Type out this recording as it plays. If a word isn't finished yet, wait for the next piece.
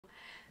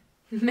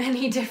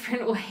many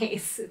different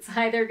ways. It's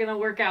either gonna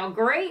work out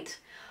great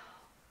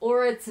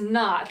or it's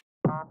not.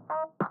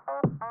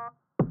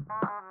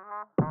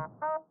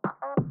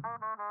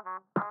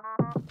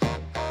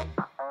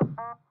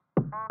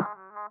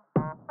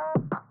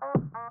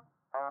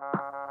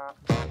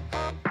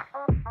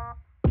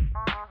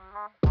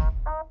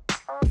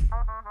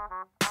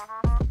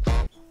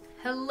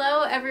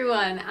 Hello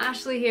everyone,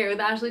 Ashley here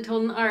with Ashley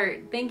Tolton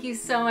Art. Thank you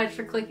so much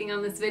for clicking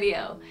on this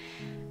video.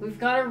 We've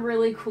got a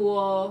really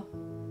cool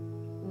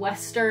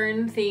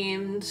Western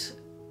themed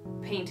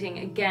painting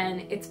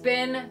again. It's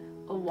been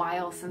a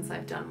while since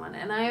I've done one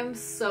and I am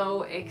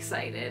so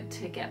excited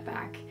to get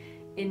back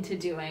into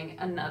doing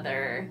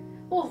another,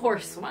 well,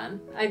 horse one.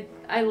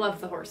 I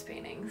love the horse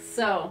paintings.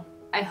 So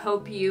I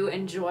hope you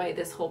enjoy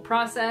this whole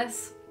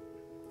process.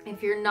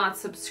 If you're not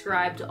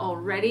subscribed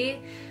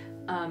already,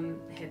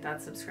 hit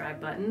that subscribe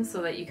button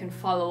so that you can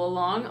follow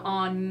along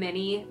on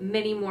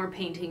many more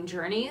painting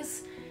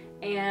journeys.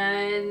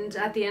 And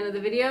at the end of the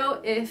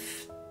video,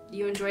 if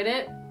you enjoyed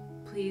it,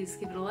 please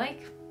give it a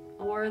like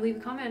or leave a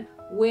comment.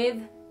 With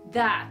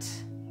that,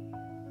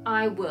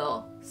 I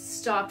will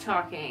stop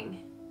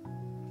talking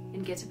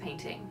and get to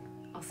painting.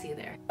 I'll see you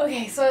there.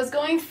 Okay, so I was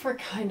going for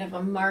kind of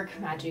a Mark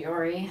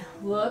Maggiore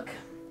look.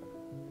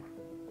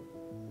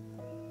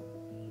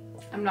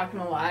 I'm not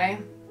gonna lie,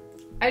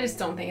 I just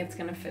don't think it's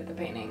gonna fit the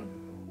painting.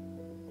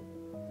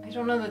 I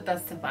don't know that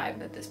that's the vibe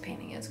that this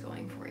painting is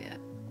going for yet.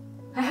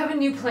 I have a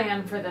new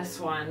plan for this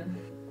one.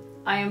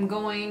 I am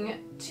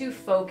going to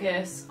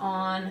focus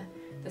on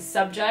the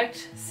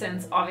subject,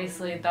 since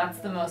obviously that's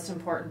the most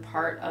important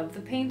part of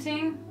the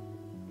painting.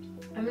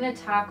 I'm gonna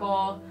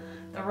tackle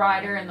the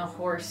rider and the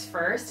horse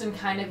first and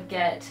kind of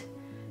get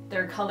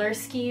their color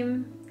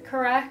scheme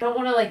correct. I don't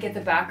wanna like get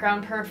the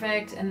background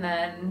perfect and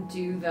then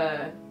do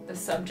the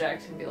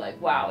subject and be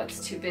like, wow,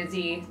 it's too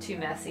busy, too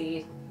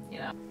messy, you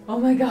know. Oh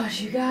my gosh,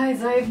 you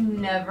guys, I've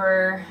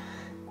never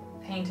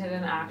painted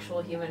an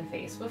actual human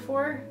face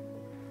before.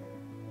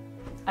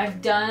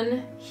 I've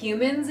done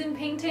humans in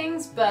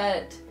paintings,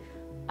 but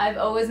I've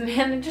always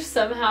managed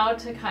somehow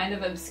to kind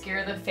of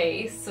obscure the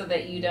face so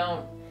that you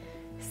don't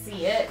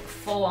see it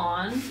full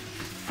on.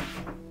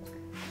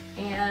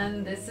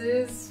 And this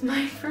is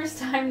my first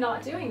time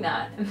not doing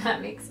that, and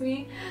that makes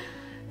me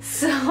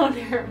so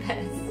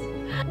nervous.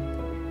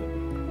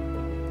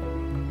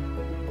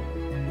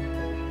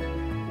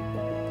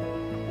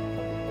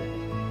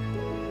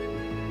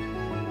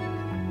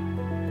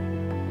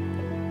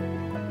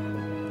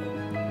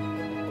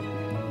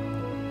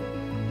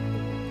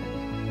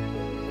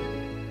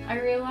 I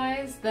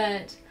realized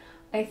that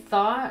I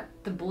thought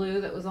the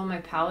blue that was on my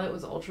palette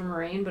was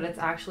ultramarine, but it's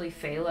actually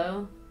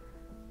phthalo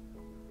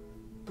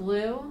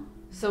blue,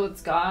 so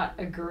it's got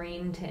a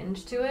green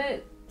tinge to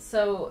it.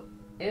 So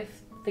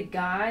if the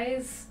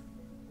guy's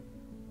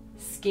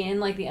skin,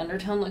 like the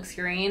undertone, looks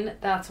green,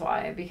 that's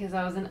why, because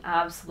I was an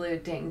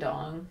absolute ding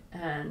dong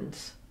and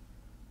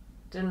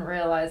didn't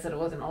realize that it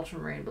wasn't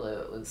ultramarine blue,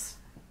 it was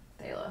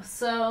phthalo.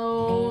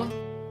 So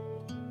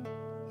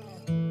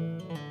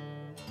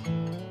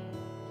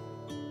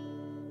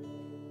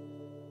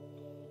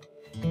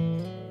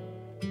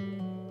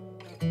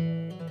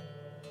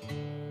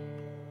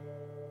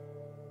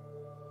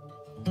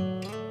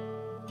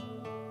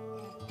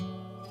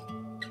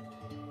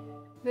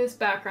this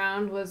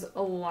background was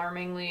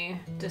alarmingly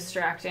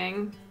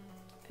distracting,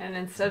 and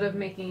instead of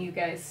making you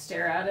guys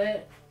stare at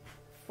it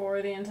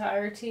for the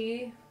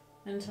entirety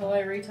until I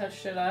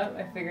retouched it up,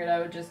 I figured I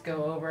would just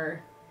go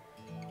over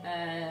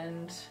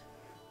and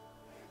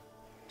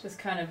just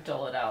kind of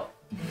dull it out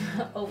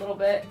a little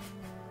bit.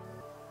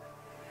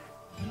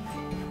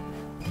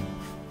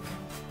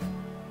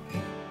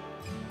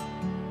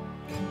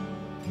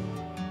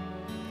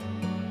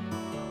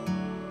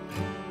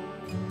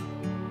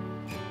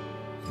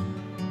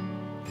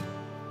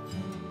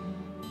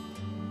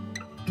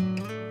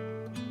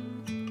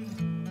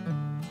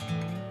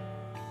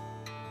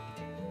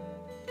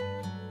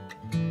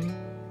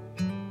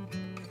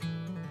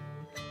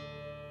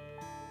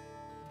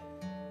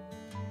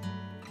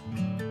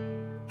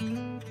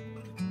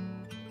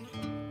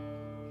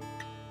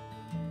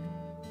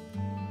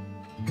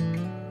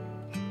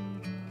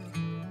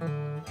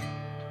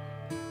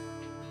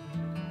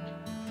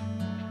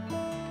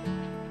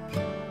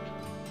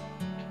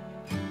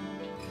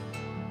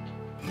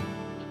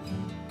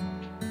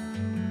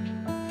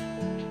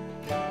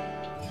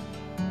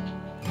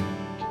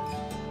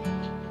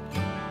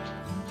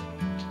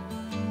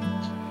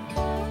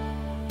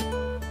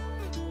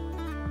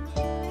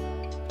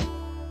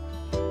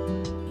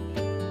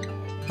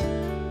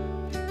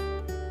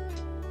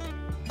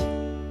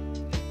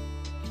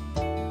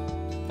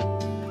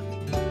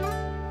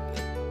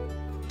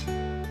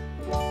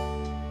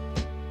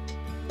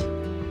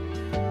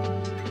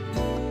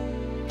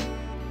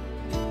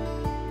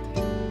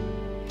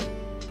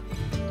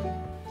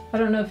 I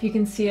don't know if you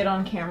can see it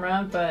on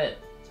camera, but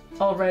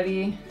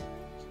already,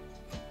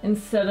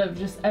 instead of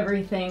just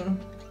everything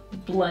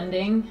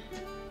blending,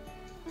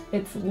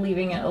 it's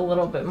leaving it a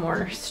little bit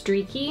more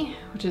streaky,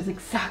 which is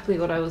exactly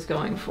what I was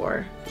going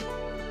for.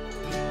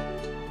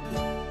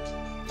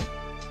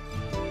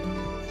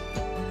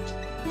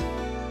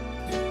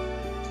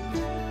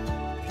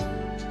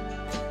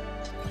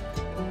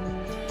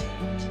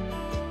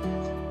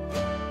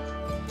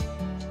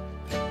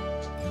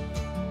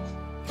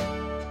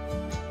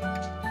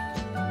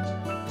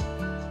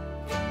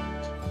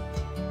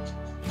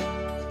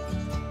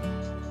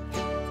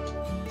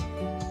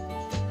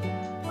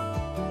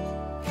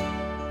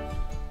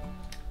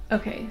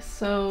 Okay,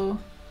 so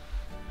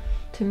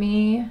to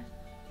me,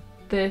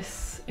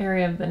 this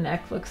area of the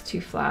neck looks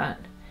too flat.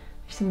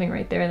 There's something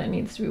right there that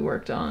needs to be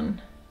worked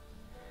on.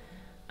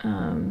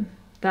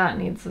 That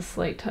needs a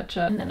slight touch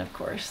up. And then of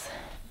course,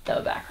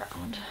 the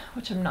background,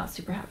 which I'm not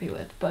super happy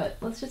with, but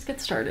let's just get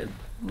started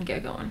and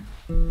get going.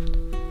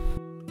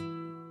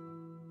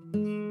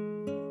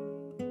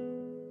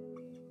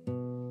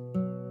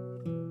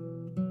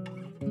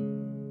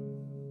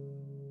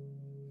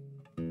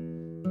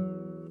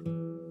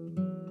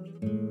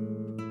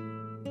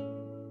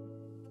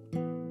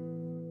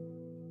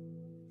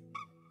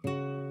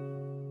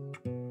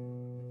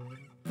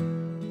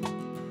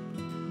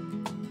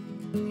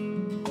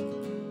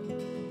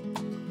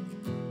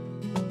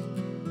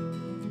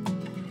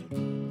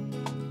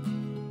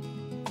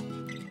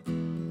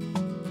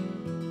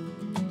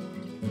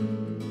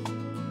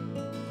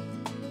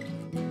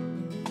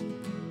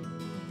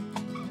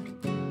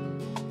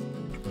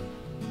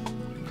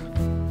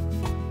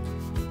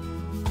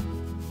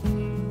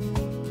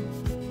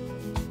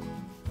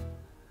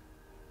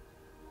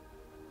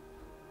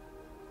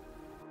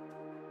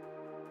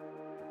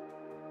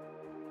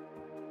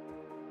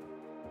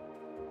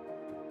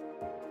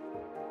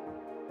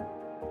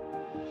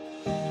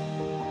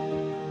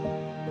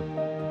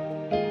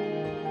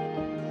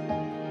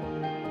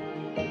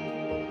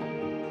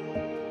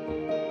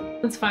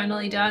 It's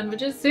finally done,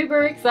 which is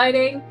super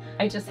exciting.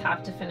 I just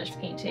have to finish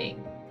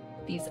painting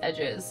these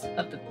edges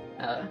of the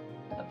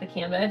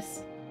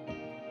canvas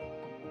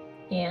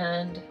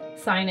and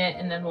sign it,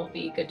 and then we'll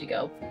be good to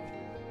go.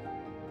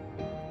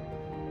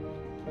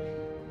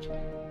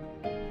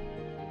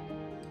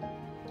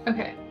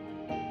 Okay.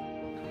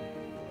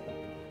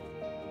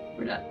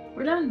 We're done.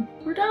 We're done.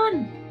 We're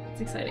done.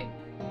 It's exciting.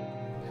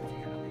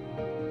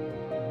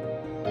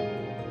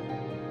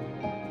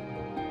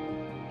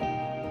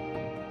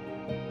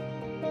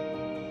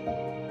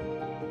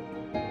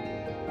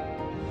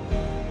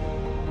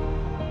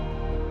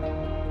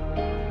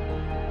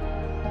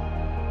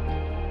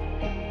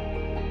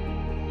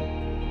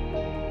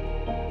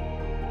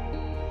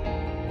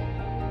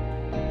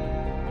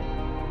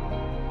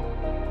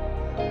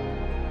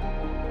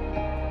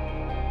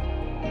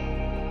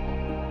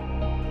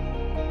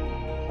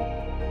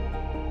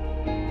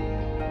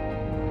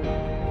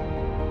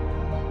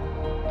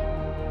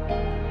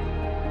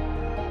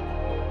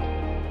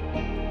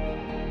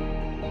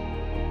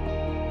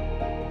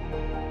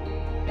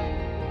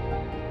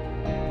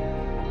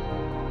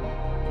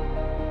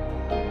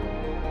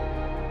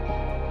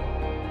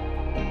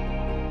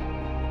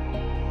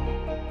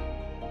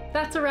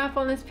 That's a wrap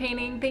on this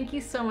painting. Thank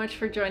you so much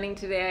for joining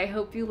today. I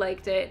hope you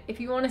liked it.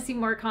 If you want to see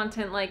more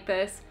content like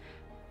this,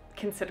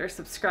 consider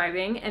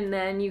subscribing, and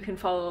then you can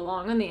follow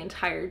along on the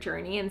entire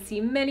journey and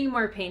see many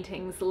more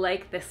paintings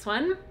like this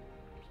one.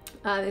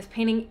 This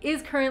painting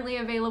is currently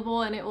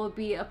available, and it will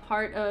be a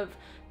part of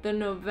the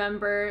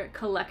November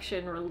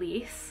collection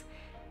release.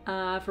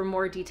 For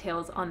more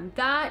details on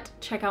that,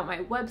 check out my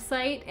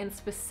website and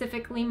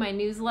specifically my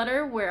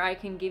newsletter, where I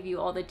can give you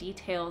all the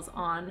details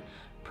on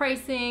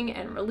pricing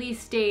and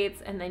release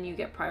dates, and then you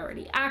get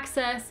priority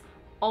access,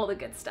 all the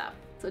good stuff.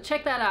 So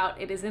check that out.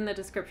 It is in the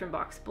description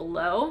box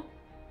below.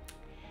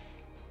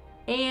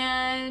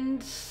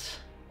 And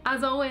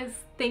as always,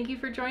 thank you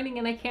for joining,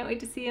 and I can't wait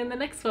to see you in the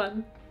next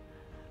one.